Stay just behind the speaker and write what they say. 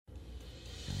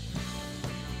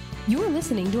You're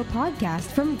listening to a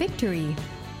podcast from Victory.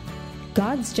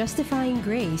 God's justifying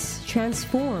grace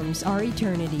transforms our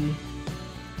eternity.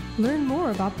 Learn more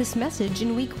about this message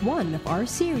in week 1 of our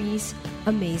series,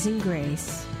 Amazing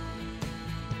Grace.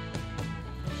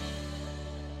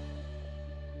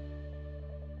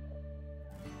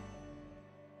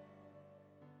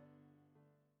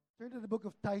 Turn to the book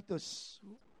of Titus,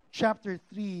 chapter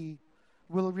 3.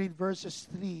 We'll read verses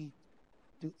 3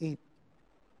 to 8.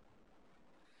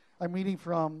 I'm reading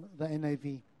from the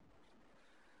NIV.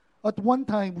 At one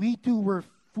time, we too were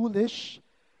foolish,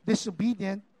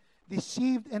 disobedient,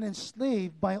 deceived, and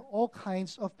enslaved by all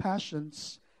kinds of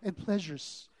passions and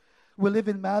pleasures. We live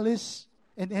in malice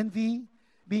and envy,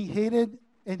 being hated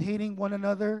and hating one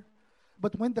another.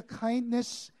 But when the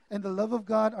kindness and the love of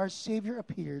God, our Savior,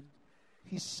 appeared,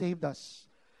 He saved us,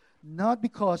 not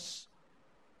because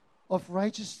of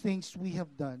righteous things we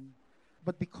have done,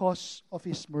 but because of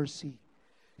His mercy.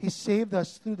 He saved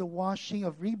us through the washing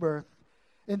of rebirth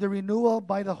and the renewal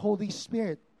by the Holy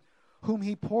Spirit, whom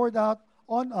He poured out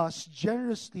on us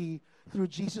generously through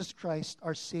Jesus Christ,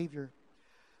 our Savior,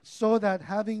 so that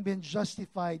having been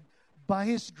justified by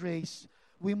His grace,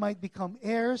 we might become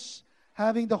heirs,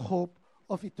 having the hope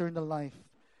of eternal life.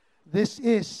 This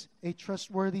is a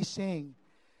trustworthy saying,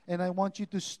 and I want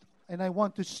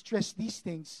to stress these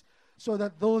things so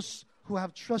that those who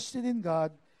have trusted in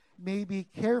God may be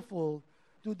careful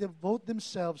to devote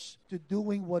themselves to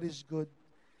doing what is good.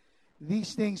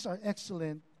 These things are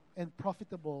excellent and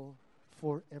profitable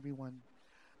for everyone.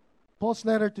 Paul's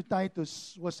letter to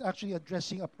Titus was actually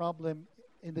addressing a problem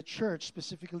in the church,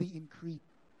 specifically in Crete.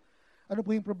 Ano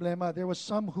po yung problema? There was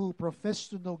some who professed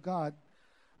to know God,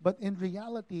 but in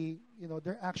reality,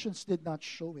 their actions did not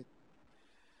show it.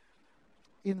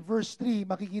 In verse 3,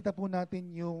 makikita po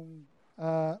natin yung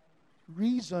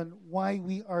reason why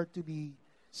we are to be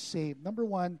saved. Number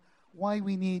 1, why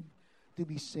we need to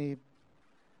be saved.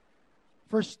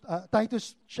 First,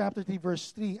 Titus chapter 3,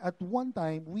 verse 3, at one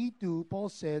time, we too, Paul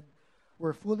said,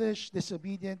 were foolish,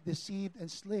 disobedient, deceived,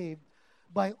 enslaved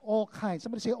by all kinds.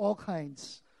 Somebody say all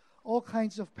kinds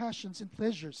of passions and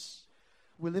pleasures.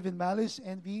 We live in malice,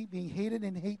 envy, being hated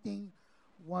and hating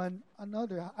one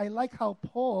another. I like how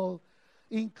Paul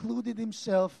included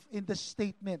himself in the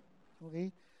statement.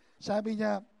 Okay? Sabi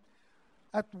niya,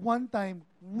 at one time,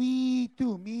 we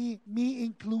too, me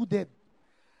included.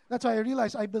 That's why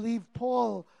I believe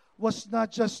Paul was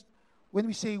not just, when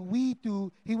we say we too,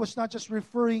 he was not just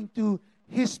referring to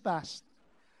his past.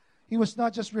 He was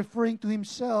not just referring to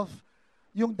himself,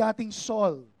 yung dating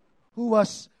Saul, who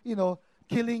was,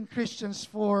 killing Christians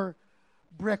for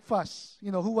breakfast,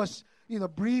 who was,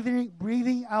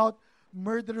 breathing out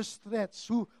murderous threats,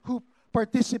 who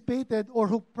participated or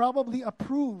who probably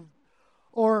approved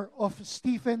of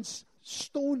Stephen's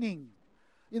stoning.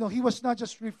 He was not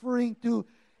just referring to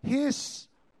his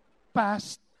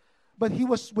past, but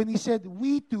when he said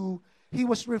we too, he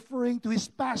was referring to his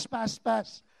past,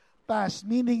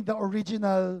 meaning the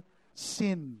original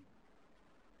sin.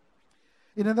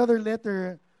 In another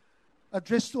letter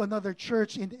addressed to another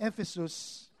church in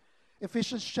Ephesus,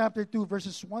 Ephesians chapter 2,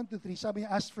 verses 1 to 3, sabi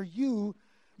niya, as for you,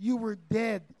 you were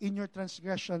dead in your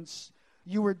transgressions,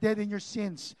 you were dead in your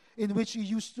sins, in which you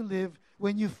used to live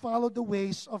when you followed the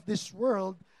ways of this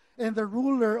world and the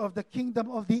ruler of the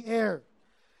kingdom of the air,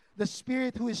 the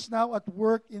spirit who is now at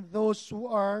work in those who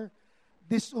are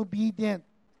disobedient.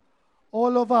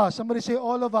 All of us, somebody say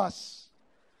all of us,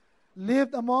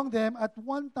 lived among them at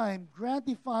one time,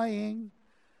 gratifying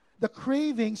the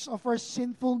cravings of our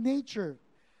sinful nature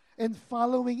and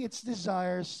following its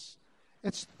desires,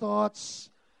 its thoughts,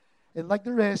 and like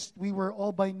the rest, we were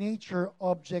all by nature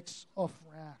objects of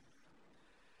wrath.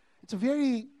 It's a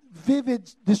very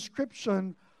vivid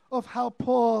description of how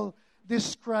Paul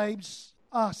describes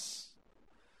us.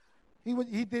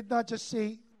 He did not just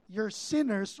say, you're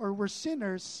sinners or we're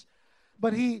sinners,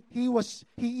 but he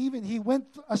went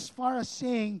as far as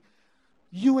saying,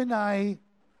 you and I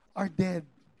are dead.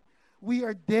 We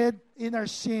are dead in our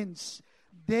sins,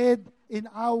 dead in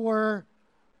our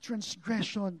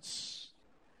transgressions.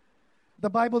 The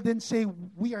Bible didn't say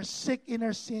we are sick in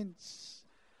our sins.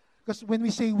 Because when we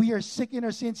say we are sick in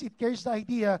our sins, it carries the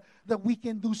idea that we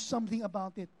can do something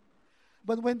about it.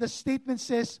 But when the statement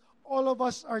says all of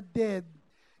us are dead,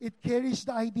 it carries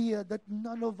the idea that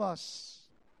none of us,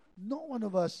 no one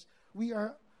of us, we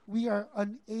are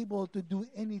unable to do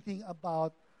anything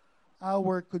about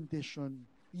our condition.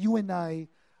 You and I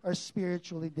are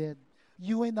spiritually dead.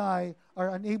 You and I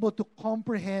are unable to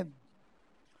comprehend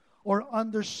or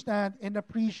understand and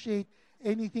appreciate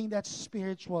anything that's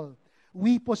spiritual.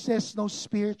 We possess no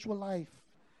spiritual life.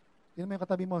 Yun mo yung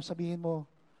katabi mo, sabihin mo,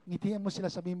 Ngitian mo sila,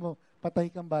 sabihin mo,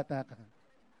 patay kang bata ka.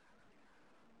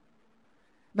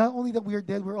 Not only that we are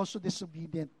dead, we're also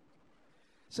disobedient.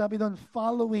 Sabi doon,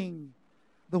 following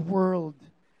the world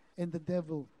and the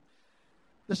devil.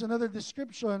 There's another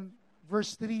description,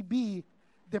 verse 3b,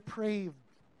 depraved.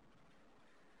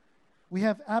 We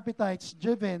have appetites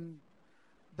driven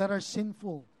that are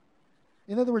sinful.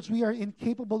 In other words, we are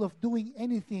incapable of doing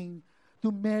anything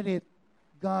to merit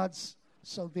God's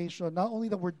salvation. Not only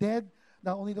that we're dead,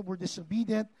 not only that we're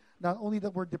disobedient, not only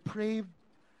that we're depraved,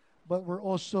 but we're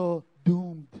also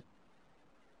doomed.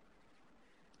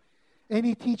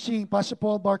 Any teaching, Pastor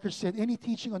Paul Barker said, any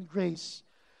teaching on grace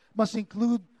must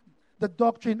include the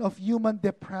doctrine of human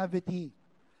depravity.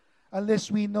 Unless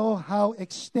we know how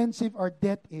extensive our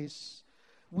debt is,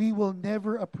 we will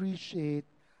never appreciate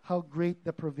how great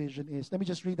the provision is. Let me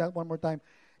just read that one more time.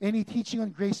 Any teaching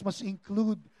on grace must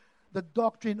include the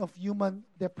doctrine of human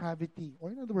depravity,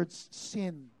 or in other words,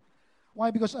 sin.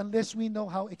 Why? Because unless we know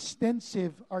how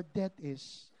extensive our debt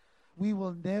is, we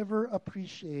will never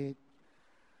appreciate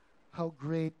how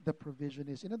great the provision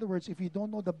is. In other words, if we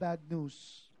don't know the bad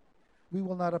news, we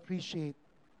will not appreciate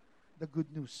the good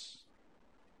news.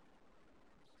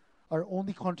 Our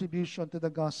only contribution to the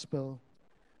gospel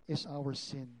is our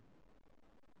sin.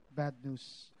 Bad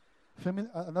news.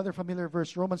 Another familiar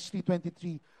verse, Romans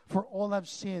 3:23. For all have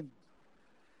sinned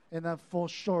and have fall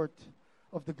short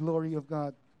of the glory of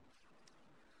God.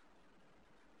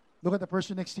 Look at the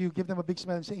person next to you, give them a big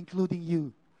smile and say, including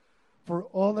you. For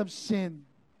all have sinned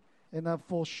and have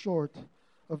fall short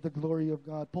of the glory of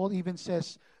God. Paul even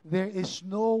says, there is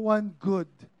no one good,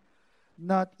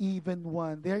 not even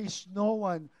one. There is no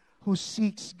one who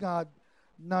seeks God,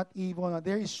 not even one.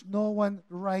 There is no one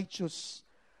righteous,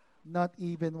 not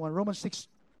even one. Romans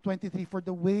 6:23, for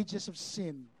the wages of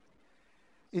sin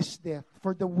is death.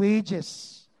 For the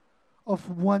wages of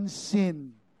one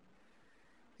sin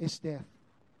is death.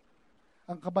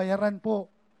 Ang kabayaran po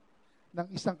ng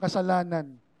isang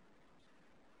kasalanan,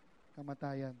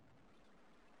 kamatayan.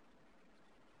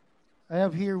 I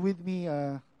have here with me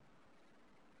a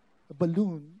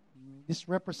balloon. This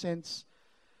represents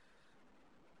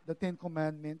the Ten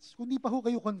Commandments. Kung di pa ho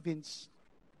kayo convinced,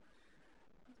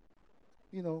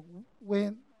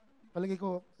 when, palagi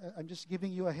ko, I'm just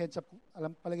giving you a heads up.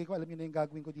 Palagi ko, alam niyo na yung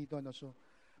gagawin ko dito. No? So,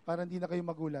 para hindi na kayo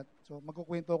magulat. So,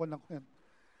 magkukwento ako ng kwento.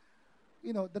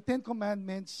 The Ten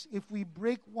Commandments, if we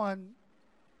break one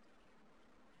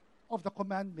of the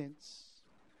commandments,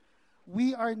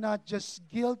 we are not just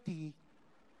guilty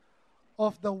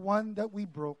of the one that we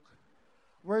broke.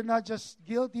 We're not just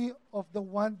guilty of the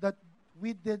one that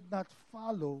we did not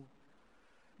follow.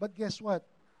 But guess what?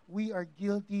 We are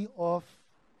guilty of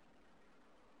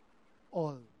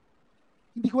all.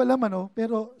 Hindi ko alam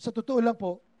pero sa totoo lang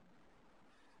po,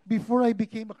 before I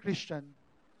became a Christian,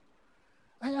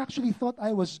 I actually thought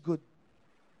I was good.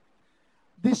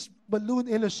 This balloon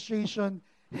illustration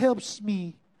helps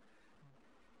me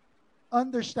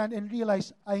understand and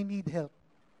realize I need help.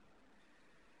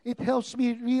 It helps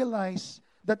me realize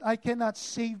that I cannot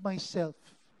save myself,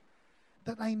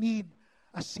 that I need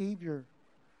a Savior.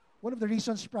 One of the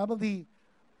reasons probably,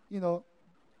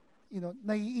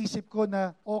 naiisip ko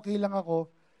na okay lang ako,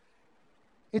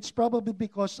 it's probably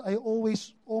because I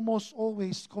almost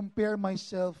always compare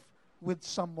myself with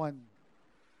someone.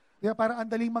 Di ba, parang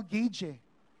andaling mag-gauge eh.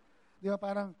 Di ba,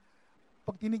 parang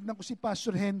pag tinignan ko si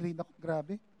Pastor Henry, naku,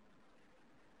 grabe.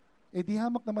 Di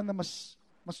hamak naman na mas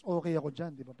okay ako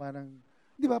dyan. Di ba,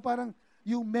 parang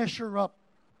you measure up.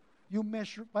 You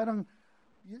measure, parang,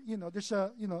 there's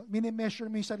mini-measure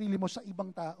mo yung sarili mo sa ibang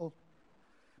tao.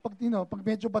 Pag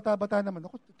medyo bata-bata naman,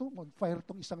 ako, ito, on fire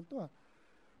tong isang to.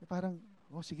 Parang,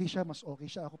 sige siya, mas okay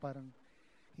siya. Ako parang,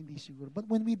 hindi siguro. But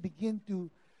when we begin to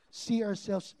see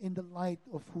ourselves in the light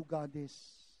of who God is,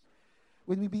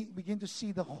 when we begin to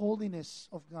see the holiness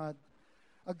of God,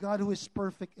 a God who is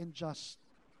perfect and just,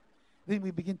 then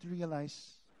we begin to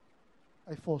realize,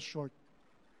 I fall short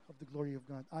of the glory of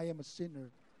God. I am a sinner,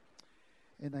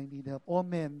 and I need help. All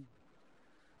men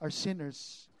are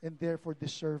sinners, and therefore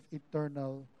deserve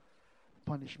eternal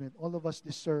punishment. All of us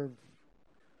deserve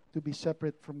to be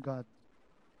separate from God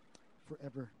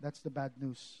forever. That's the bad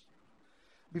news.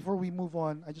 Before we move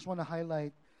on, I just want to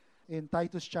highlight in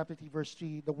Titus chapter 3, verse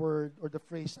 3, the word or the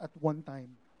phrase, at one time.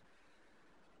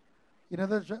 In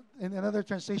another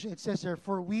translation, it says there,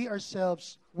 for we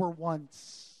ourselves were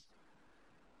once.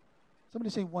 Somebody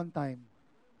say one time.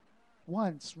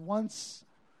 Once.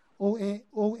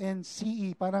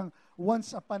 O-N-C-E. Parang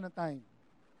once upon a time.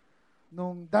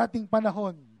 Nung dating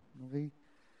panahon. Okay?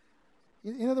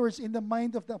 In other words, in the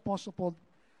mind of the Apostle Paul,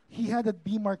 he had a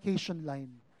demarcation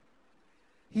line.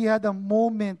 He had a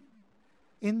moment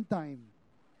in time.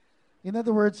 In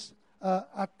other words,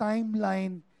 a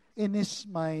timeline in his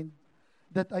mind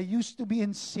that I used to be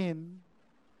in sin,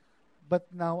 but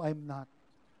now I'm not.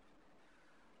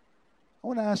 I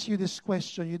want to ask you this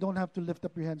question. You don't have to lift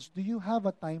up your hands. Do you have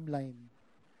a timeline?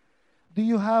 Do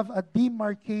you have a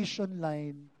demarcation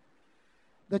line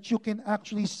that you can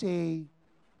actually say,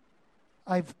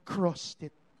 I've crossed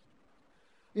it?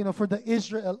 You know, for the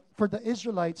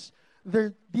Israelites,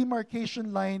 their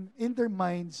demarcation line in their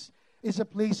minds is a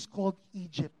place called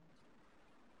Egypt.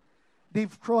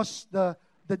 They've crossed the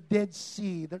Dead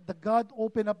Sea. The God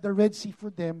opened up the Red Sea for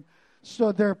them.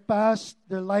 So their past,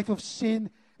 their life of sin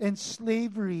and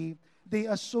slavery, they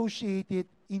associate it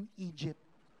in Egypt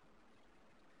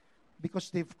because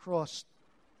they've crossed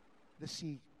the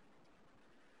sea.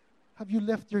 Have you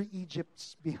left your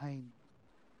Egypts behind?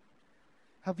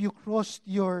 Have you crossed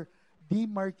your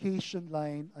demarcation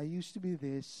line? I used to be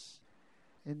this,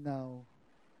 and now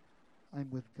I'm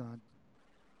with God.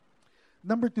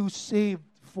 Number 2, saved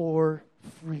for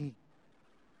free.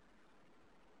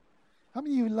 How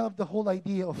many of you love the whole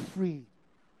idea of free?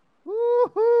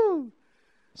 Woohoo!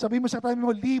 Sabi mo sa tabi mo,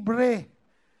 libre.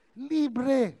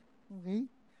 Libre. Okay?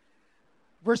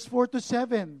 Verse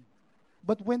 4-7.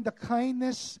 But when the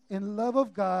kindness and love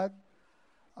of God,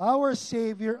 our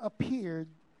Savior, appeared,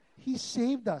 He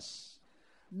saved us.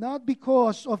 Not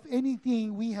because of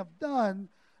anything we have done,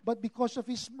 but because of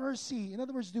His mercy. In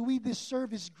other words, do we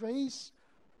deserve His grace?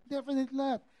 Definitely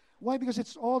not. Why? Because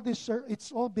it's all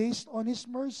based on His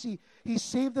mercy. He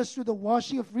saved us through the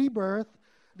washing of rebirth,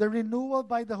 the renewal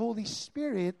by the Holy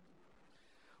Spirit,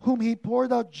 whom He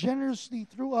poured out generously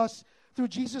through us, through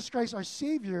Jesus Christ our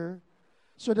Savior,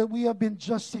 so that we have been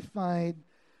justified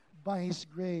by His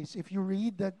grace. If you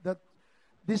read that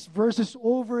these verses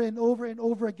over and over and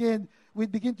over again, we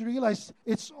begin to realize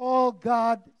it's all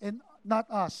God and not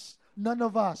us, none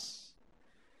of us.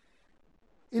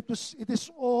 It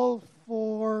is all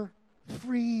for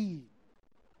free.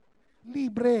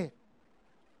 Libre.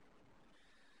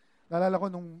 Naalala ko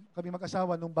nung kami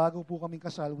mag-asawa, nung bago po kaming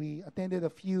kasal, we attended a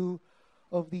few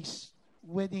of these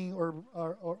wedding or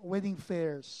wedding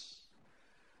fairs.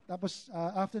 Tapos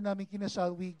after namin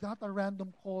kinasal, we got a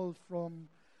random call from,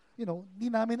 di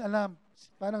namin alam.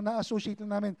 Parang na-associate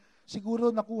lang namin.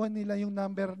 Siguro nakuha nila yung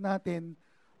number natin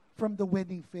from the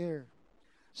wedding fair.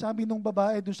 Sabi nung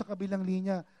babae doon sa kabilang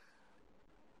linya,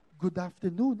 "Good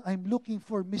afternoon, I'm looking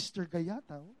for Mr.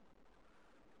 Gayataw."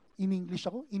 In English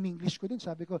ko din.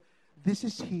 Sabi ko, "This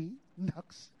is he,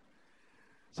 Nax."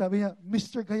 Sabi niya,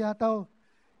 "Mr. Gayataw,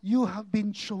 you have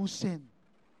been chosen."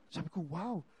 Sabi ko,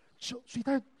 "Wow,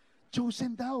 sweetheart,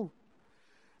 chosen daw."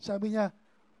 Sabi niya,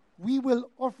 "We will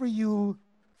offer you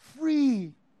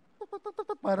free."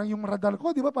 Parang yung radar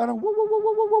ko, di ba? Parang,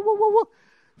 wow.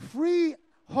 Free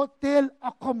hotel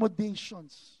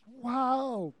accommodations.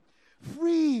 Wow.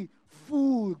 Free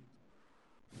food.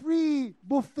 Free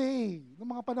buffet.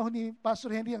 Noong mga panahon ni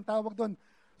Pastor Henry, ang tawag doon,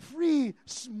 free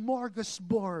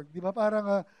smorgasbord. Di ba?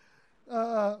 Parang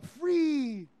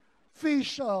free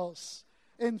facials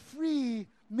and free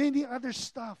many other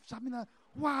stuff. Sabi na,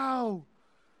 wow,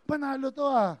 panalo to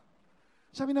ah.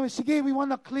 Sabi namin, sige, we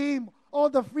wanna claim all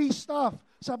the free stuff.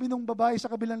 Sabi nung babae sa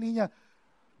kabilang linya,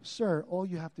 "Sir, all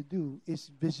you have to do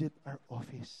is visit our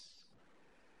office.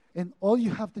 And all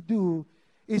you have to do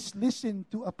is listen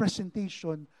to a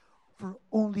presentation for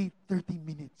only 30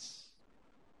 minutes.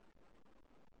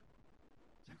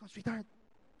 Sabi ko, "Sweetheart,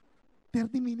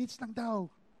 30 minutes lang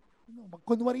daw.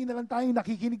 Kunwari na lang tayo,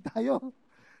 nakikinig tayo."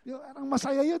 Ang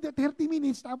masaya yun, 30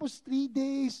 minutes, tapos 3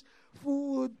 days,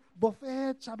 food,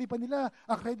 buffet, sabi pa nila,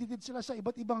 accredited sila sa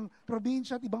iba't ibang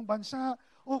probinsya at ibang bansa.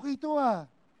 Okay to ah.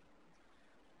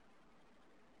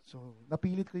 So,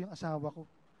 napilit ko yung asawa ko.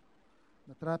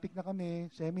 Na-traffic na kami,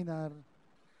 seminar,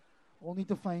 only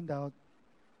to find out,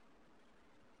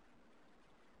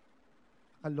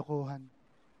 kalokohan.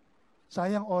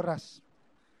 Sayang oras.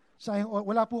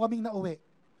 Wala po kaming nauwi.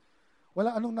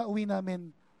 Wala anong nauwi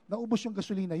namin. Naubos yung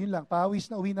gasolina, yun lang.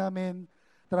 Pawis na uwi namin,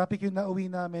 traffic yung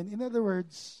nauwi namin. In other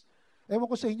words,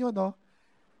 ewan ko sa inyo, no?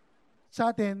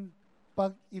 Sa atin,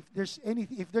 if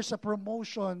there's a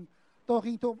promotion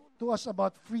talking to us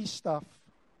about free stuff,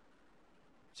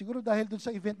 siguro dahil dun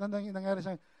sa event na nangyari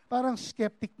sa akin, parang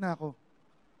skeptic na ako.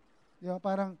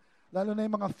 Parang, lalo na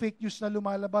yung mga fake news na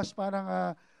lumalabas,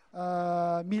 parang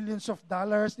millions of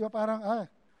dollars, di ba? Parang,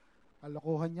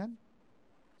 kalokohan yan.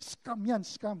 Scam yan,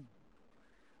 scam.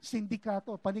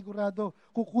 Sindikato, panigurado,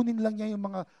 kukunin lang niya yung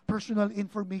mga personal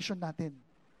information natin.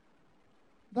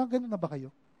 Ganun na ba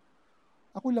kayo?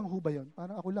 Ako lang ho ba yun?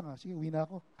 Parang ako lang sige, uwi na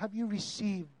ako. Have you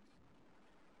received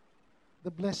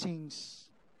the blessings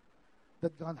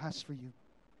that God has for you.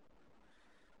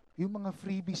 Yung mga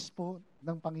freebies po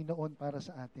ng Panginoon para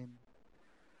sa atin.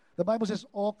 The Bible says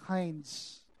all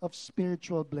kinds of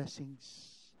spiritual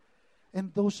blessings.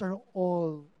 And those are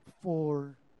all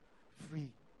for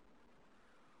free.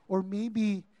 Or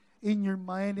maybe in your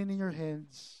mind and in your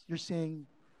hands, you're saying,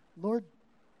 Lord,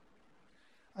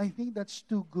 I think that's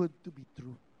too good to be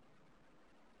true.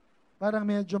 Parang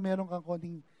meron kang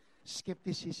konting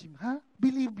skepticism. Ha?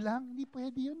 Believe lang? Hindi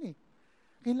pwede yun eh.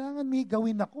 Kailangan may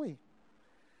gawin ako eh.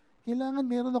 Kailangan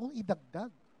meron akong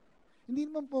idagdag. Hindi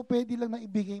naman po pwede lang na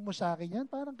ibigay mo sa akin yan.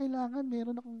 Parang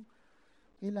meron akong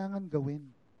kailangan gawin.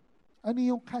 Ano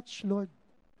yung catch, Lord?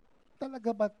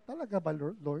 Talaga ba,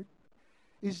 Lord?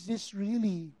 Is this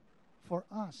really for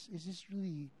us? Is this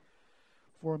really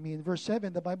for me? In verse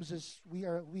 7, the Bible says, we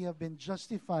have been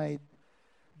justified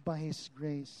by His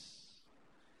grace.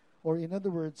 Or in other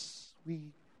words, we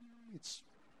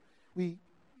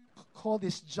call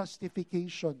this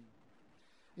justification.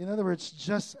 In other words,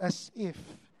 just as if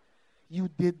you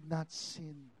did not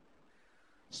sin.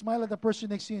 Smile at the person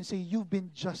next to you and say, you've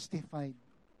been justified.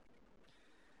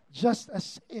 Just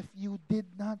as if you did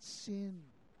not sin.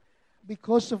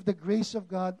 Because of the grace of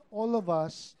God, all of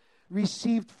us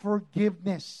received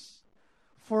forgiveness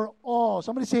for all.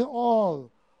 Somebody say all.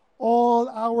 All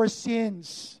our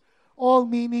sins. All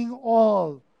meaning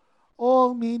all.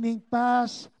 All meaning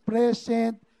past,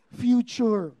 present,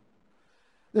 future.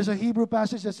 There's a Hebrew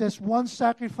passage that says, one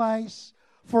sacrifice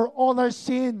for all our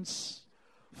sins.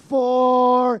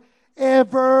 Forever.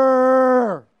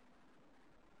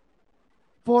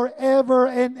 Forever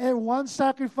and ever. One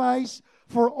sacrifice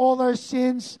for all our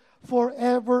sins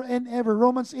forever and ever.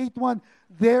 Romans 8:1.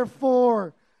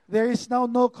 Therefore, there is now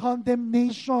no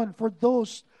condemnation for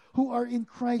those who are in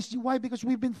Christ. Why? Because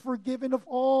we've been forgiven of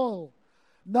all.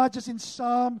 Not just in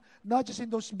some, not just in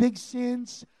those big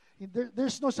sins.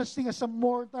 There's no such thing as a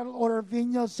mortal or a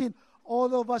venial sin.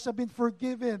 All of us have been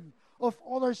forgiven of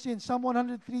all our sins. Psalm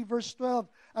 103 verse 12.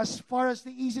 As far as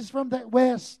the east is from the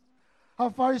west. How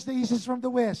far is the east is from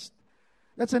the west?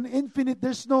 That's an infinite,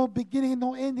 there's no beginning and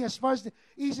no ending. As far as the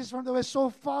east is from the west, so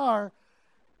far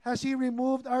has He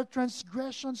removed our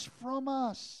transgressions from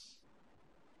us.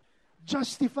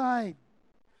 Justified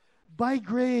by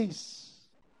grace.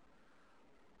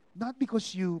 Not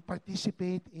because you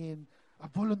participate in a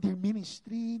volunteer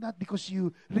ministry, not because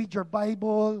you read your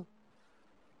Bible.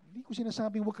 Hindi ko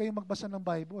sinasabing huwag kayong magbasa ng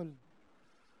Bible.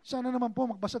 Sana naman po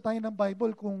magbasa tayo ng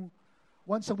Bible kung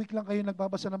once a week lang kayo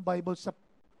nagbabasa ng Bible sa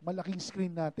malaking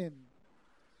screen natin.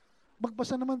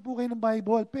 Magbasa naman po kayo ng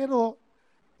Bible, pero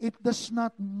it does not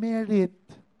merit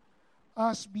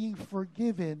us being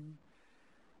forgiven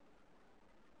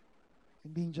and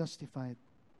being justified.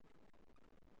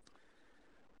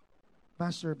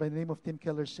 Pastor by the name of Tim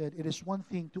Keller said, it is one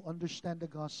thing to understand the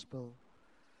gospel,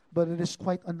 but it is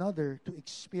quite another to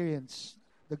experience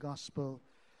the gospel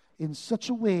in such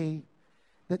a way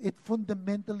that it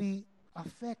fundamentally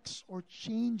affects or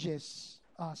changes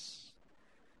us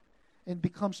and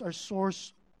becomes our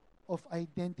source of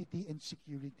identity and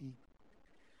security.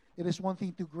 It is one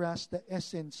thing to grasp the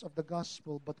essence of the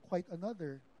gospel, but quite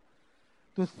another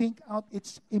to think out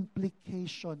its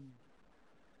implication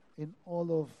in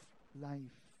all of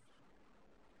life.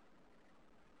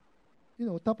 You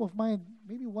know, top of mind,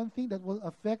 maybe one thing that will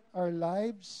affect our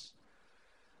lives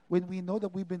when we know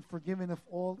that we've been forgiven of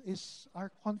all is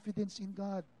our confidence in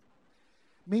God.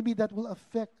 Maybe that will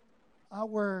affect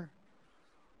our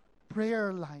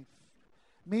prayer life.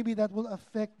 Maybe that will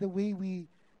affect the way we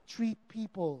treat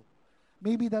people.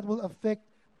 Maybe that will affect,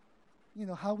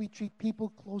 how we treat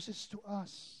people closest to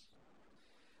us.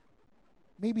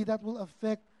 Maybe that will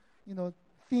affect,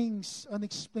 things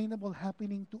unexplainable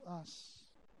happening to us.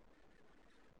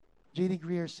 J.D.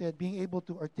 Greear said, being able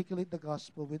to articulate the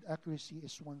gospel with accuracy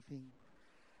is one thing.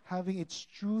 Having its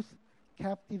truth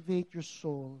captivate your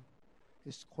soul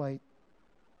is quite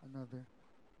another.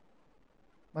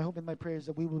 My hope and my prayer is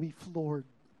that we will be floored.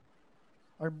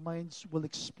 Our minds will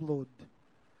explode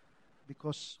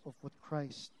because of what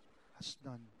Christ has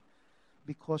done.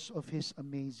 Because of His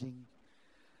amazing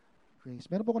grace.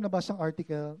 Meron po akong nabasang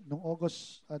article noong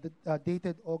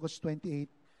dated August 28,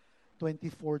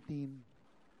 2014.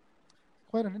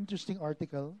 Quite an interesting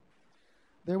article.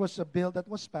 There was a bill that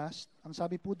was passed. Ang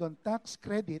sabi po doon, tax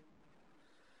credit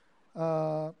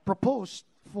proposed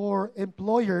for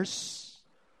employers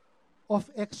of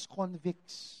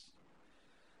ex-convicts.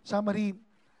 Summary,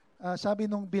 sabi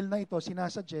nung bill na ito,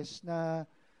 sinasuggest na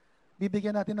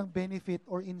bibigyan natin ng benefit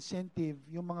or incentive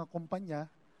yung mga kumpanya,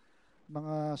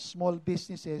 mga small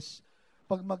businesses,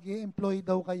 pag mag-i-employ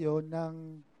daw kayo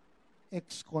ng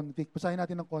ex-convict. Basahin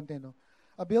natin ng konti, no?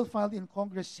 A bill filed in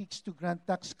Congress seeks to grant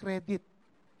tax credit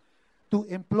to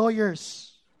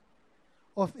employers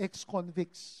of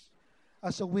ex-convicts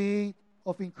as a way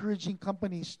of encouraging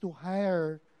companies to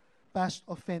hire past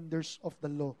offenders of the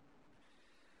law.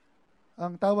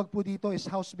 Ang tawag po dito is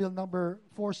House Bill number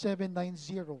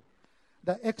 4790,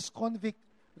 the Ex-Convict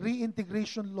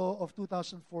Reintegration Law of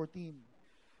 2014,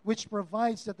 which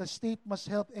provides that the state must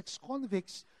help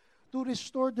ex-convicts to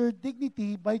restore their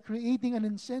dignity by creating an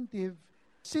incentive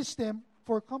system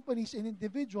for companies and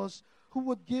individuals who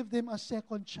would give them a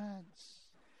second chance.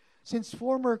 Since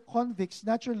former convicts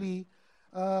naturally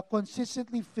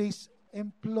consistently face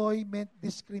employment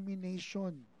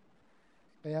discrimination.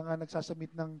 Kaya nga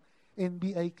nagsasubmit ng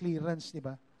NBI clearance, di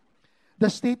ba? The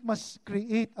state must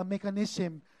create a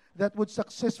mechanism that would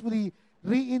successfully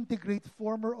reintegrate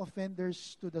former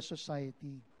offenders to the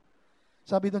society.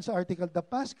 Sabi doon sa article, the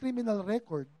past criminal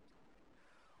record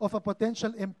of a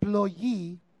potential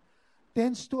employee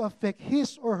tends to affect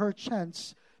his or her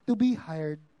chance to be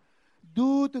hired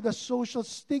due to the social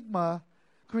stigma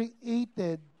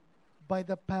created by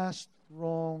the past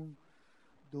wrongdoings.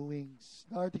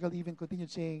 The article even continued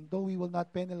saying, though we will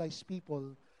not penalize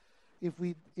people if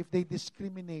they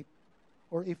discriminate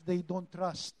or if they don't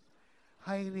trust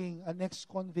hiring an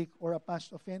ex-convict or a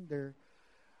past offender,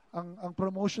 ang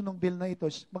promotion ng bill na ito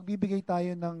is magbibigay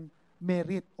tayo ng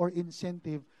merit or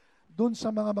incentive doon sa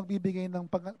mga magbibigay ng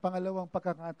pangalawang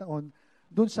pagkakataon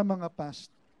doon sa mga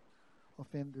past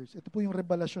offenders. Ito po yung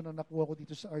revelasyon na nakuha ko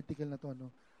dito sa article na to.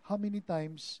 No? How many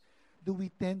times do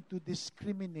we tend to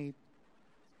discriminate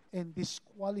and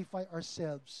disqualify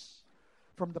ourselves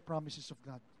from the promises of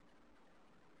God?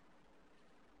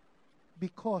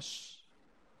 Because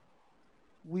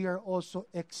we are also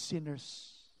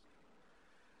ex-sinners.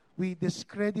 We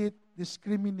discredit,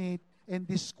 discriminate, and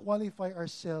disqualify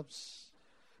ourselves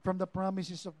from the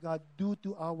promises of God due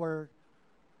to our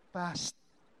past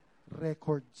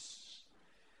records.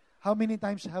 How many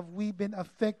times have we been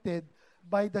affected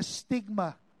by the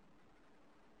stigma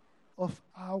of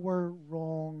our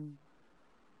wrongdoings?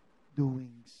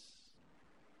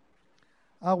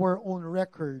 Our own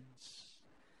records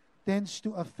tends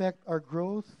to affect our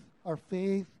growth, our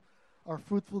faith, our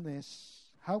fruitfulness,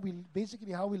 how we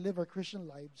live our Christian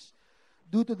lives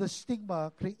due to the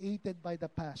stigma created by the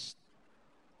past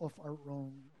of our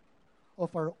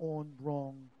own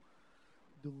wrongdoings.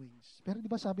 Pero di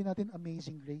ba sabi natin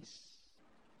amazing grace?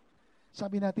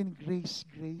 Sabi natin grace,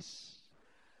 grace.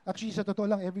 Actually, sa totoo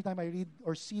lang, every time I read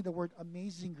or see the word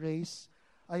amazing grace,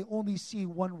 I only see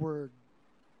one word.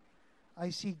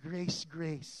 I see grace,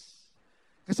 grace.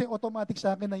 Kasi automatic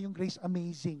sa akin na yung grace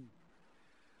amazing.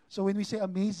 So when we say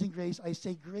amazing grace, I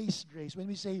say grace, grace. When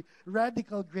we say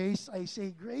radical grace, I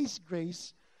say grace,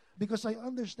 grace. Because I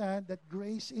understand that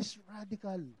grace is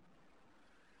radical.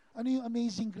 Ano yung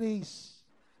amazing grace?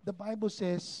 The Bible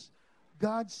says,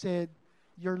 God said,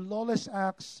 your lawless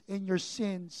acts and your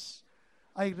sins,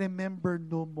 I remember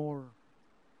no more.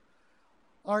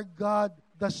 Our God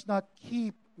does not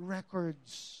keep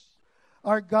records.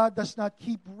 Our God does not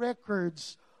keep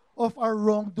records of our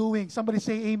wrongdoing. Somebody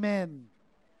say amen.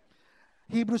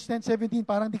 Hebrews 10:17,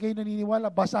 parang di kayo naniniwala.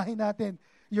 Basahin natin.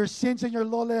 Your sins and your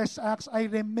lawless acts, I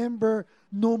remember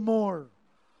no more.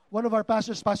 One of our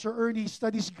pastors, Pastor Ernie,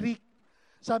 studies Greek.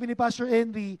 Sabi ni Pastor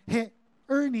Ernie,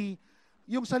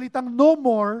 yung salitang no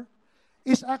more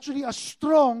is actually a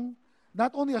strong,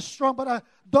 not only a strong, but a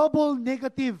double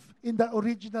negative in the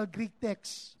original Greek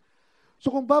text.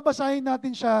 So kung babasahin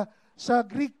natin siya sa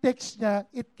Greek text niya,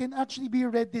 it can actually be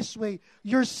read this way.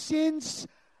 Your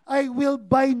sins I will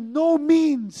by no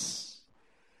means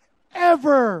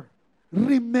ever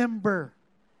remember.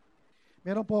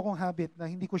 Meron po akong habit na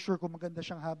hindi ko sure kung maganda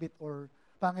siyang habit or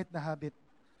pangit na habit.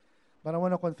 But I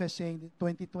want to confess saying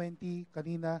 2020,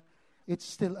 kanina, it's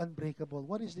still unbreakable.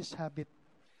 What is this habit?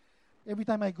 Every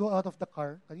time I go out of the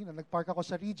car, kanina nagpark ako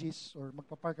sa Regis or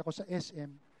magpapark ako sa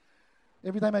SM,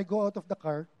 every time I go out of the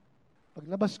car,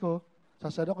 paglabas ko,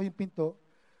 sasara ko yung pinto,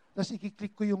 tapos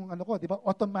i-click ko yung di ba,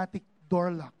 automatic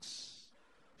door locks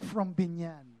from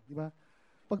Binyan, di ba?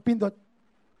 Pag pindot,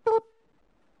 toot,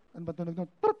 ano ba tunog nun?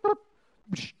 Toot, toot,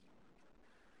 bsh.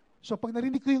 So pag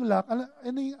narinig ko yung lock,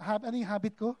 ano yung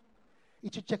habit ko?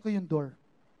 I-check ko yung door.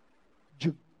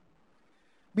 Jug.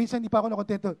 Minsan hindi pa ako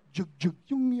nakontento, jug, jug.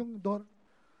 Yung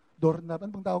doorknob,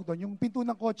 ano bang tawag doon? Yung pinto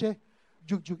ng kotse,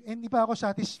 jug, jug. And hindi pa ako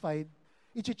satisfied,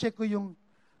 i-check ko yung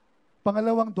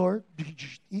pangalawang door,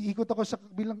 iikot ako sa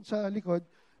likod,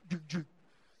 jug, jug,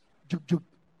 jug, jug.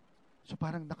 So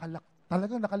parang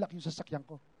talagang nakalak yung sasakyan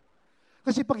ko.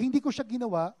 Kasi pag hindi ko siya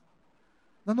ginawa,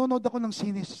 nanonood ako ng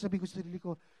sine, sasabihin ko sa sarili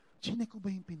ko, chinek ko ba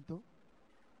yung pinto?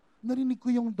 Narinig ko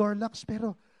yung door locks,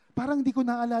 pero parang hindi ko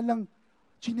naalalang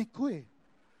chinek ko eh.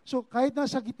 So, kahit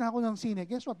nasa gitna ko ng sine,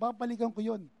 guess what? Babalikan ko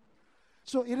yun.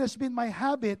 So, it has been my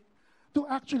habit to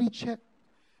actually check.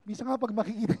 Minsan nga pag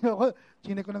makikita niyo ako,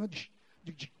 chinek ko lang,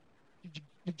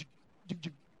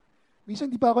 minsan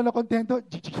di pa ako nakontento,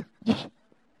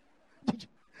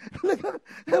 talagang,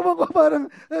 ewan ko, parang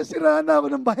siraan na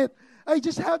ako ng bahit. I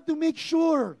just have to make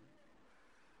sure.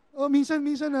 Minsan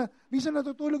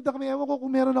natutulog na kami, ewan ko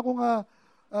kung meron akong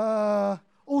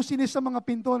OCNS sa mga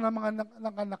pinto na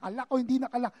mga nakalak o hindi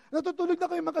nakalak. Natutulog na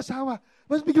kami mag-asawa.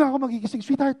 Mas bigla ako magigising,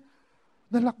 sweetheart,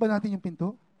 nalak ba natin yung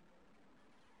pinto?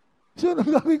 So,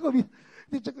 nagagawin ko,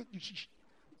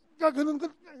 gaganon,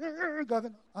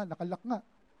 nakalak nga.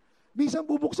 Minsan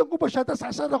bubuksan ko pa siya, tapos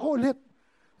sasara ko ulit.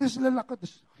 Tapos lalak ko,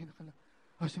 tapos, okay, nakalak.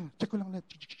 Check ko lang ulit.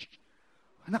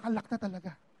 Nakalak na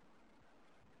talaga.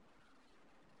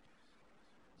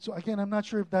 So again, I'm not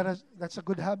sure if that's a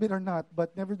good habit or not,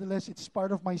 but nevertheless, it's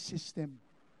part of my system.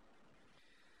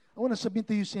 I want to submit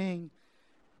to you saying,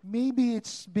 maybe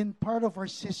it's been part of our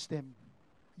system,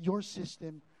 your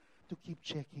system, to keep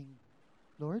checking.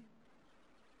 Lord,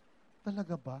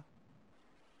 talaga ba?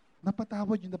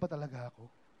 Napatawad yun na ba talaga ako?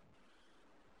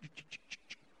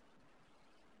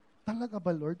 Talaga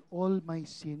ba, Lord, all my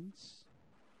sins?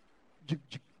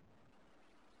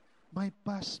 My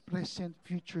past, present,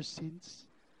 future sins?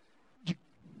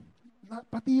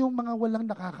 Pati yung mga walang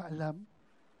nakakaalam,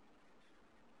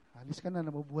 alis ka na,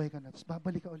 nabubuhay ka na, tapos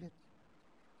babalik ka ulit.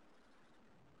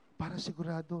 Para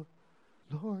sigurado,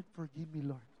 Lord, forgive me,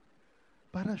 Lord.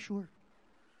 Para sure.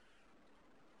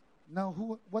 Now,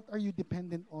 what are you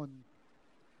dependent on?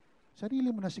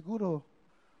 Sarili mo na siguro.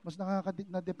 Mas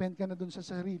na-depend ka na dun sa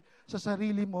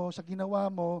sarili mo, sa ginawa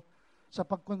mo, sa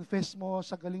pag-confess mo,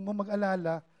 sa galing mo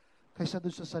mag-alala, kaysa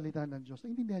dun sa salita ng Diyos.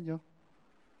 Naintindihan nyo?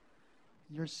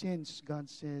 Your sins, God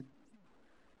said,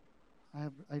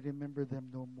 I remember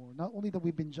them no more. Not only that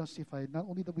we've been justified, not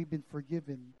only that we've been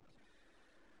forgiven,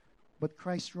 but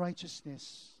Christ's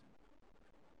righteousness,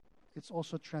 it's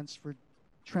also transferred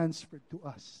to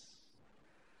us.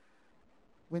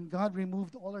 When God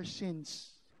removed all our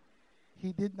sins,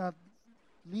 He did not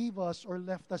leave us or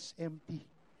left us empty.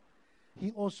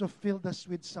 He also filled us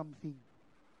with something.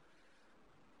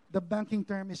 The banking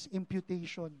term is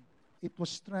imputation. It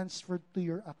was transferred to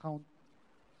your account.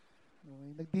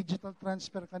 Nag-digital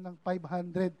transfer ka ng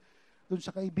 500 dun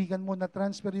sa kaibigan mo,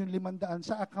 na-transfer yung 500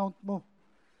 sa account mo.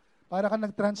 Para ka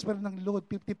nag-transfer ng load,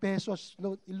 50 pesos.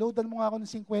 I-loadan mo nga ako ng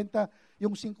 50,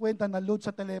 yung 50 na load sa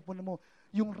telepono mo.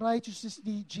 Yung righteousness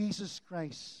ni Jesus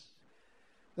Christ.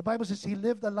 The Bible says He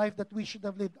lived a life that we should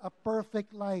have lived, a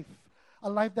perfect life, a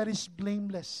life that is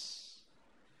blameless.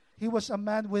 He was a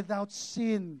man without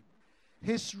sin.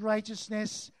 His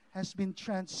righteousness has been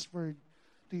transferred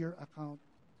to your account.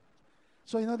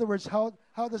 So in other words, how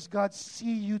does God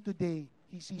see you today?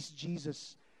 He sees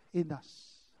Jesus in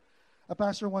us. A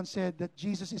pastor once said that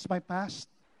Jesus is my past,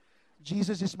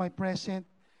 Jesus is my present,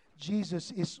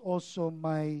 Jesus is also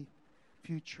my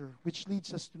future. Which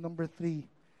leads us to number 3.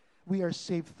 We are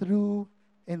saved through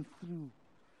and through.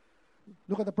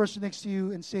 Look at the person next to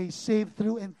you and say, saved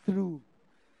through and through.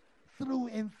 Through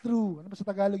and through. Ano ba sa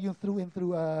Tagalog yung through and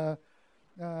through?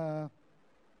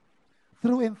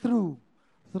 Through and through.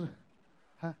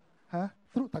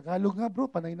 Through. Tagalog nga bro,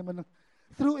 panay naman ng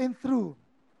through and through.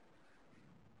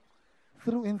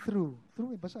 Through and through.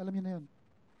 Through, basta alam niyo na yun.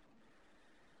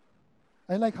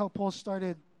 I like how Paul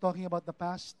started talking about the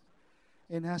past,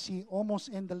 and as he almost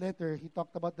end the letter, he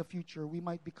talked about the future. We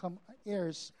might become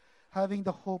heirs, having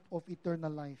the hope of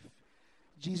eternal life.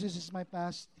 Jesus is my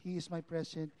past, He is my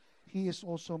present, He is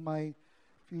also my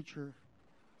future.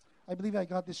 I believe I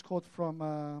got this quote from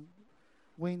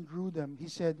Wayne Grudem. He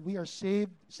said, we are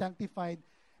saved, sanctified,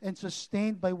 and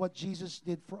sustained by what Jesus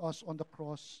did for us on the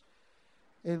cross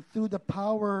and through the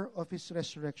power of His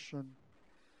resurrection.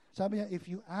 Sabi niya, if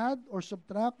you add or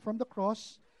subtract from the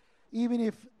cross, even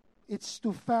if it's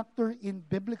to factor in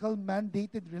biblical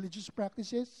mandated religious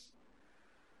practices,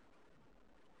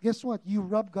 guess what? You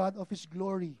rob God of His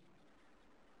glory.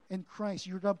 And Christ,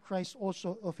 you rob Christ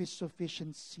also of His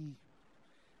sufficiency.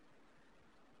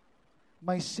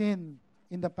 My sin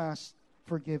in the past,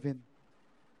 forgiven.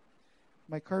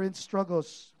 My current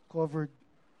struggles, covered.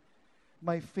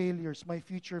 My failures, my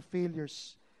future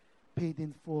failures, paid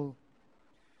in full.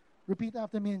 Repeat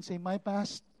after me and say, my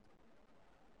past,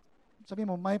 sabi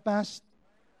mo, my past,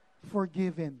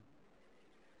 forgiven.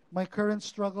 My current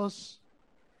struggles,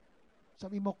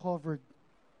 sabi mo, covered.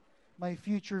 My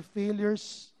future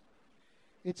failures,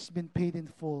 it's been paid in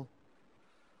full.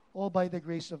 all by the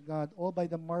grace of God, all by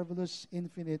the marvelous,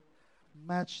 infinite,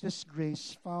 matchless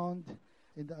grace found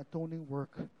in the atoning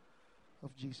work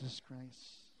of Jesus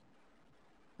Christ.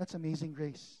 That's amazing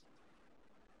grace.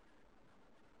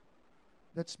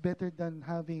 That's better than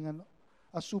having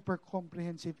a super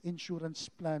comprehensive insurance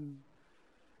plan,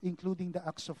 including the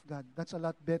acts of God. That's a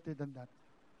lot better than that.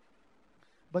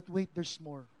 But wait, there's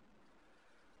more.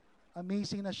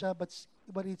 Amazing na siya,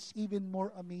 but it's even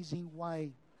more amazing why.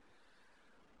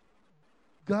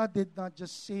 God did not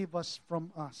just save us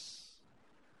from us.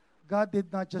 God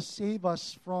did not just save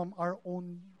us from our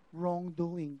own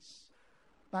wrongdoings.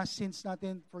 Past sins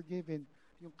natin forgiven.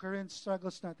 Yung current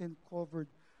struggles natin covered.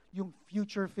 Yung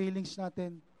future failings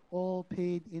natin all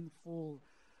paid in full.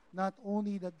 Not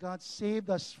only that God saved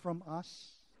us from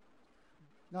us,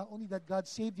 not only that God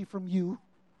saved you from you,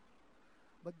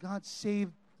 but God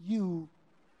saved you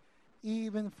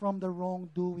even from the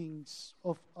wrongdoings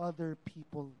of other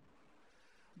people.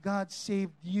 God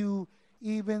saved you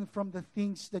even from the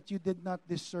things that you did not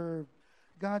deserve.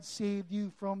 God saved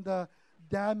you from the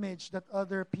damage that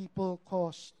other people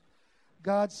caused.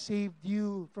 God saved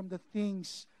you from the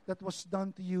things that was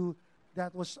done to you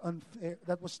that was unfair,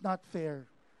 that was not fair.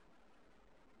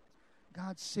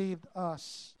 God saved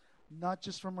us, not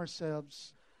just from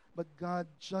ourselves, but God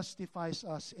justifies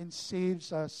us and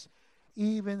saves us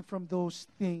even from those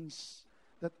things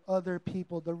that other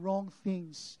people, the wrong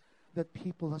things that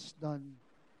people has done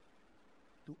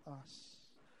to us.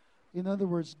 In other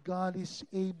words, God is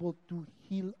able to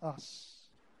heal us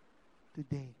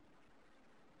today.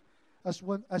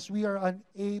 As we are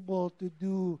unable to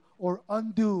do or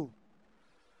undo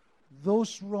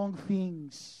those wrong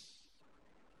things,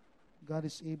 God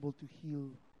is able to heal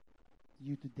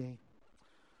you today.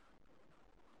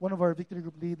 One of our Victory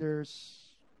Group leaders,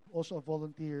 also a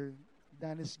volunteer,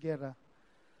 Danis Guerra,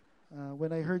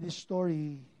 when I heard his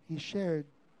story, he shared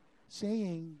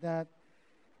saying that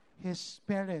his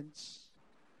parents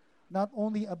not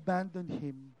only abandoned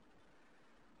him,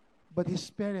 but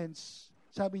his parents,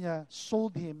 sabi niya,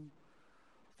 sold him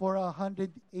for $180.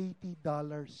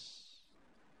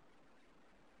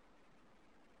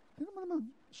 Tingnan mo naman,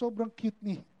 sobrang cute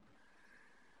ni.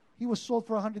 He was sold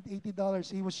for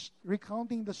 $180. He was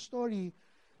recounting the story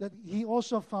that he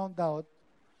also found out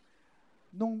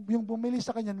nung yung bumili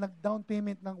sa kanya, nag-down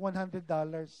payment ng $100.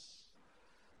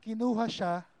 Kinuha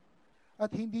siya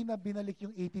at hindi na binalik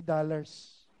yung $80.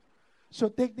 So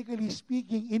technically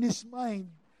speaking, in his mind,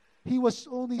 he was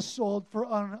only sold for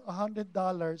 $100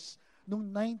 noong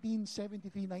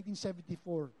 1973,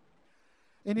 1974.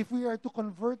 And if we are to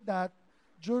convert that,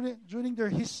 during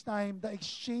his time, the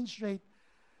exchange rate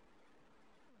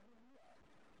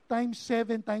times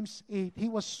 7 times 8, he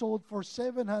was sold for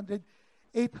 800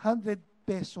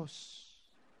 pesos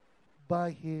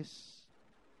by his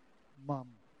mom.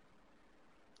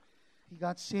 He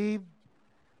got saved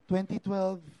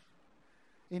 2012.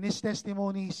 In his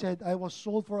testimony, he said, I was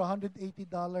sold for $180.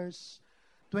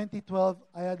 2012,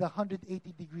 I had a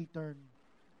 180-degree turn.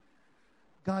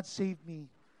 God saved me.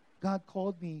 God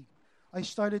called me. I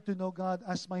started to know God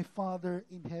as my Father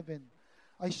in heaven.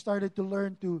 I started to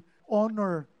learn to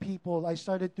honor people. I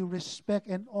started to respect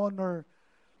and honor,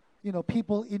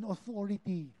 people in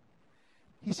authority.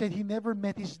 He said he never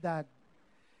met his dad.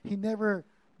 He never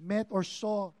met or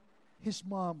saw his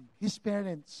mom, his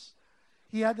parents.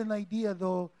 He had an idea,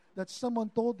 though, that someone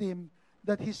told him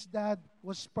that his dad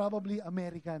was probably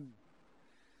American.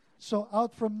 So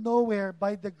out from nowhere,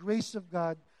 by the grace of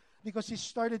God, because he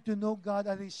started to know God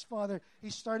as his Father,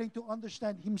 he's starting to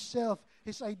understand himself,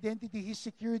 his identity, his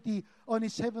security on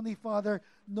his Heavenly Father,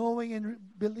 knowing and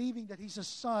believing that he's a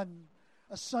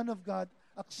son of God,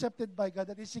 accepted by God,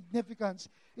 that his significance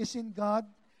is in God,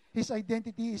 his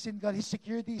identity is in God, his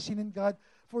security is in God.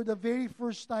 For the very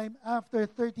first time after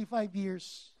 35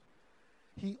 years,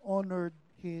 he honored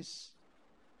his,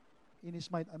 in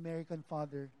his mind, American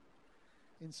father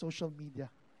in social media.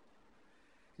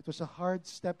 It was a hard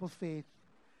step of faith.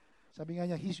 Sabi nga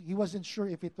niya, he wasn't sure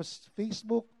if it was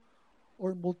Facebook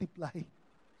or Multiply.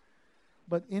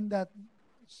 But in that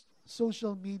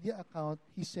social media account,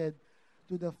 he said,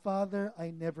 to the Father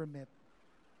I never met,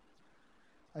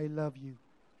 I love you.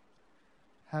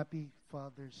 Happy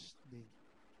Father's Day.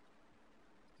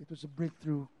 It was a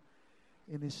breakthrough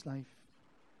in his life.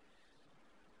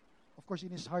 Of course,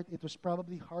 in his heart, it was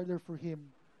probably harder for him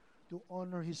to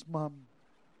honor his mom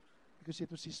because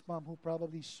it was his mom who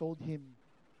probably sold him.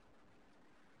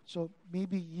 So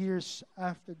maybe years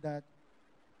after that,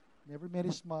 never met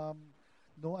his mom,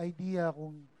 no idea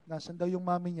kung nasan daw yung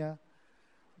mami niya.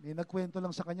 May nagkwento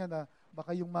lang sa kanya na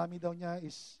baka yung mami daw niya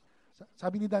is,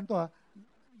 sabi ni Dan to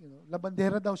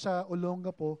labandera daw sa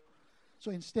Olongapo.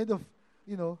 So instead of,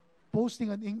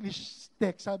 posting an English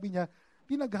text, sabi niya,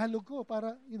 pinaghalog ko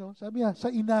para, sabi niya, sa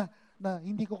ina na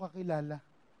hindi ko kakilala.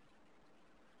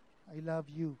 I love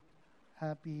you.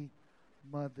 Happy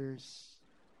Mother's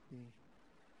Day.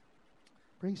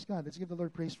 Praise God. Let's give the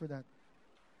Lord praise for that.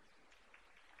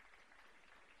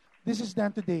 This is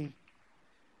done today.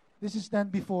 This is done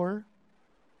before.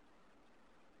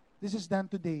 This is done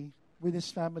today with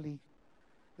his family.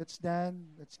 That's Dan,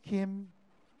 that's Kim,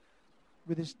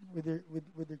 with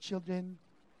their children.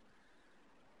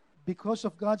 Because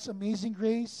of God's amazing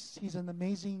grace, he's an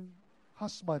amazing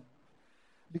husband.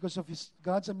 Because of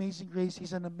God's amazing grace,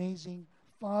 he's an amazing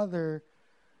father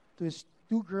to his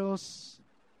 2 girls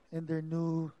and their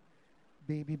new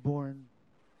baby born.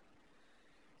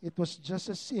 It was just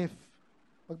as if,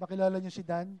 pag makilala niyo si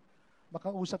Dan,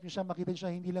 makausap niyo siya, makita niyo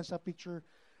siya hindi lang sa picture,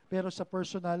 pero sa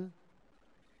personal,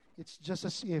 it's just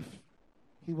as if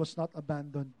he was not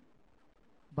abandoned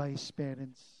by his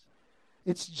parents.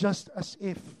 It's just as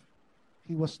if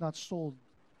he was not sold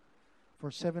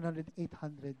for 700,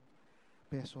 800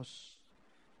 pesos.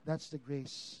 That's the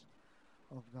grace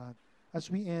of God. As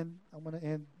we end, I'm going to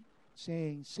end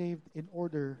saying, saved in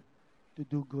order to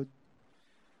do good.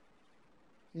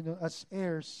 As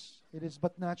heirs, it is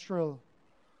but natural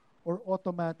or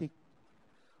automatic,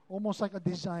 almost like a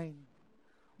design.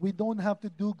 We don't have to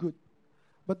do good.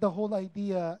 But the whole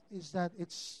idea is that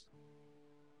it's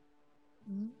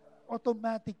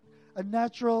automatic, a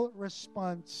natural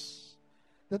response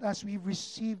that as we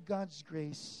receive God's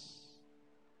grace,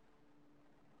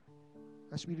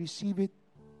 as we receive it,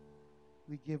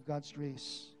 we give God's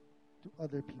grace to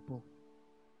other people.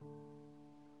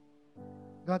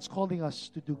 God's calling us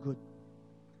to do good.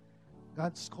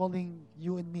 God's calling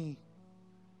you and me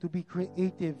to be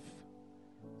creative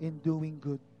in doing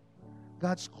good.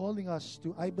 God's calling us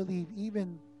to, I believe,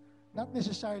 even not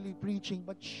necessarily preaching,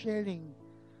 but sharing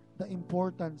the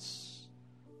importance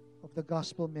of the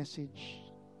gospel message.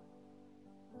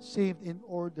 Saved in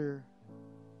order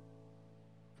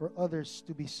for others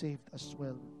to be saved as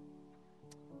well.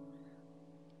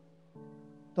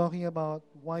 Talking about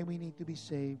why we need to be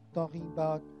saved. Talking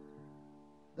about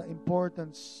the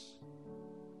importance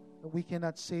that we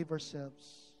cannot save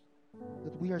ourselves.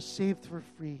 That we are saved for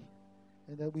free.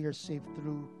 And that we are saved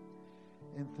through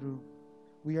and through.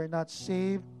 We are not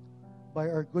saved by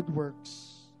our good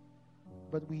works,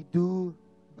 but we do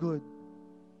good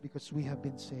because we have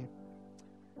been saved.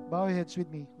 Bow your heads with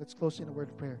me. Let's close in a word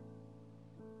of prayer.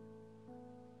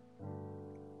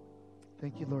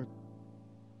 Thank you, Lord.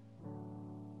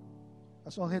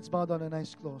 As all heads bowed down and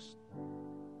eyes closed,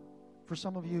 for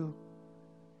some of you,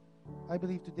 I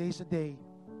believe today is a day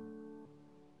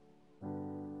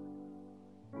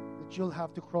that you'll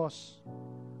have to cross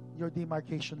your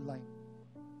demarcation line.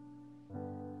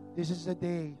 This is the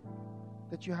day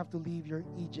that you have to leave your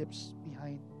Egypts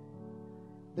behind.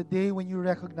 The day when you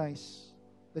recognize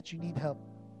that you need help.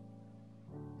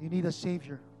 You need a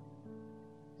Savior.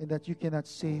 And that you cannot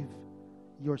save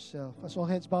yourself. As all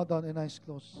heads bowed down and eyes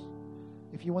closed,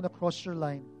 if you want to cross your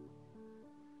line,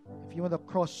 if you want to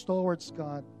cross towards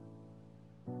God,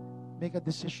 make a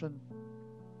decision.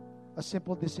 A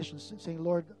simple decision saying,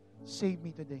 Lord, save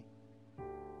me today.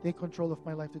 Take control of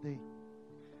my life today.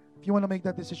 If you want to make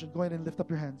that decision, go ahead and lift up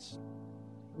your hands.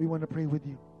 We want to pray with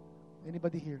you.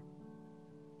 Anybody here?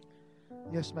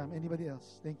 Yes, ma'am. Anybody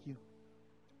else? Thank you.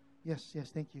 Yes,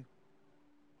 thank you.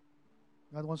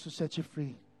 God wants to set you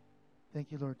free.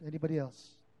 Thank you, Lord. Anybody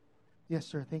else? Yes,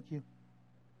 sir. Thank you.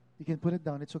 You can put it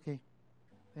down. It's okay.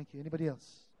 Thank you. Anybody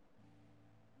else?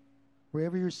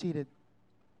 Wherever you're seated,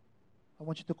 I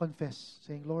want you to confess,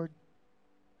 saying, Lord,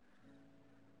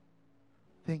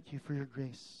 thank you for your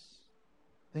grace.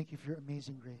 Thank you for your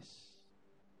amazing grace.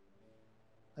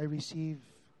 I receive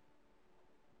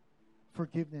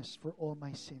forgiveness for all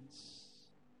my sins.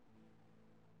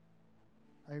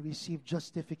 I receive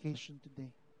justification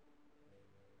today.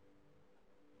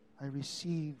 I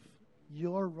receive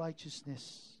your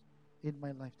righteousness in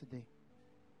my life today.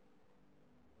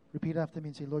 Repeat after me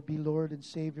and say, Lord, be Lord and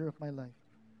Savior of my life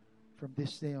from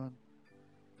this day on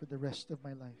for the rest of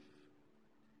my life.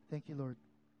 Thank you, Lord.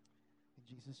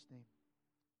 In Jesus' name.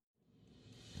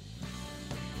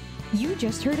 You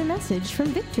just heard a message from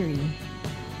Victory.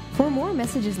 For more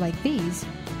messages like these,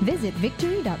 visit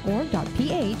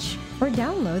victory.org.ph or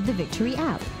download the Victory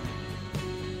app.